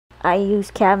I use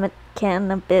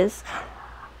cannabis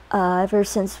ever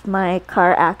since my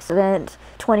car accident,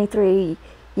 23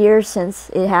 years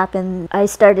since it happened. I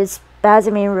started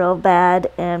spasming real bad,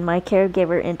 and my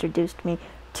caregiver introduced me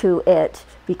to it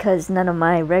because none of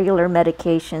my regular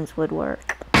medications would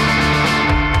work.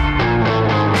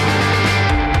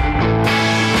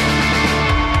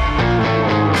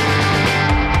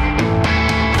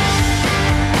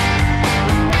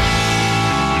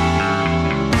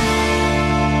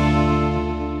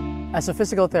 As a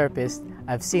physical therapist,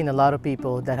 I've seen a lot of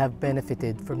people that have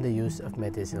benefited from the use of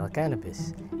medicinal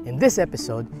cannabis. In this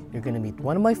episode, you're going to meet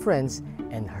one of my friends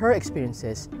and her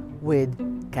experiences with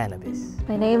cannabis.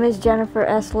 My name is Jennifer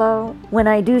Estlow. When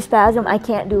I do spasm, I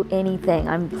can't do anything.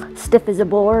 I'm stiff as a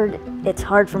board. It's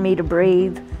hard for me to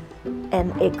breathe,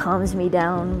 and it calms me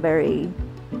down very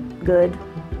good,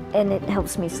 and it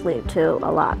helps me sleep too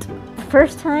a lot. The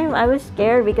first time I was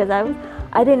scared because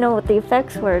I didn't know what the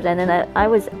effects were, and then I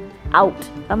was out.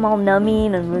 I'm all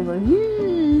numbing and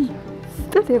like,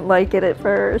 I didn't like it at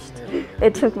first.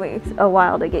 It took me a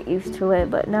while to get used to it,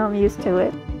 but now I'm used to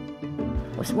it.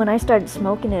 When I started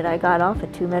smoking it, I got off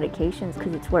of 2 medications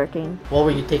because it's working. What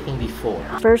were you taking before?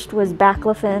 First was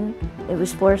baclofen. It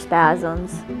was for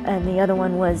spasms, and the other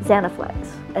one was Xanaflex,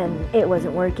 and it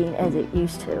wasn't working as it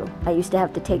used to. I used to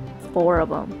have to take 4 of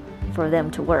them for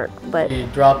them to work, but You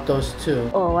dropped those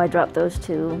 2. oh, I dropped those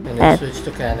 2 And then switched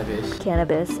to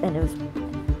cannabis. And it was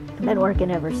been working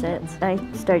ever since. I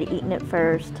started eating it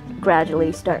first,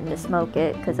 gradually starting to smoke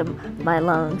it because of my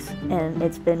lungs, and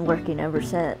it's been working ever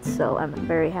since, so I'm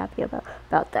very happy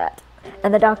about that.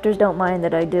 And the doctors don't mind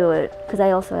that I do it because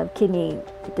I also have kidney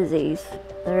disease.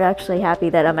 They're actually happy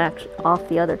that I'm actually off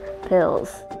the other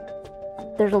pills.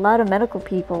 There's a lot of medical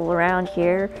people around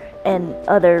here and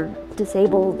other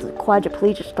disabled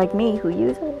quadriplegics like me who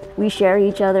use it. We share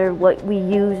each other what we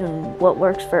use and what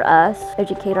works for us,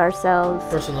 educate ourselves.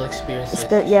 Personal experiences.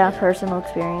 Yeah, personal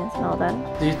experience and all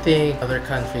that. Do you think other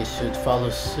countries should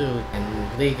follow suit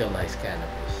and legalize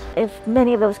cannabis? If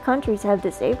many of those countries have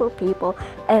disabled people,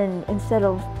 and instead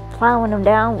of plowing them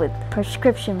down with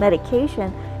prescription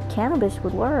medication, cannabis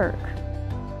would work.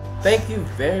 Thank you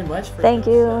very much for Thank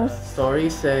you.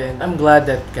 Stories, and I'm glad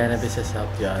that cannabis has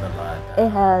helped you out a lot. It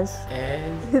has.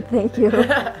 And Thank you.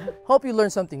 hope you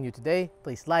learned something new today.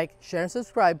 Please like, share, and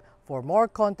subscribe for more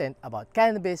content about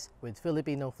cannabis with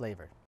Filipino flavor.